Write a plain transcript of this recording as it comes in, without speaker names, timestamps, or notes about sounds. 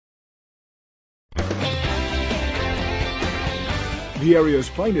The area's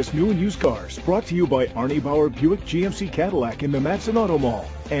finest new and used cars, brought to you by Arnie Bauer Buick GMC Cadillac in the Matteson Auto Mall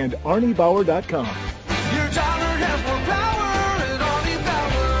and ArnieBauer.com. Your dollar has more power at Arnie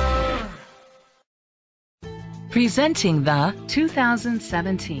Bauer. Presenting the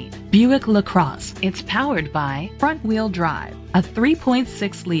 2017 Buick LaCrosse. It's powered by front-wheel drive, a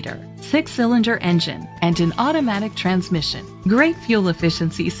 3.6-liter, 6-cylinder engine, and an automatic transmission. Great fuel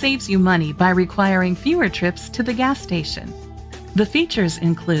efficiency saves you money by requiring fewer trips to the gas station. The features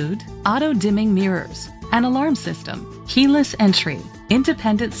include auto-dimming mirrors, an alarm system, keyless entry,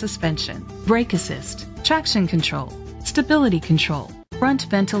 independent suspension, brake assist, traction control, stability control, front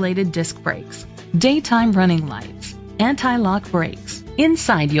ventilated disc brakes, daytime running lights, anti-lock brakes.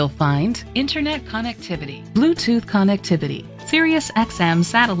 Inside you'll find internet connectivity, Bluetooth connectivity, Sirius XM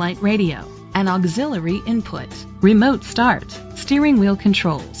satellite radio, an auxiliary input, remote start, steering wheel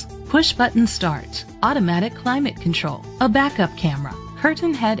controls, push button start, automatic climate control, a backup camera,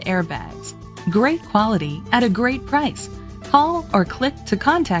 curtain head airbags. Great quality at a great price. Call or click to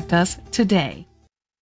contact us today.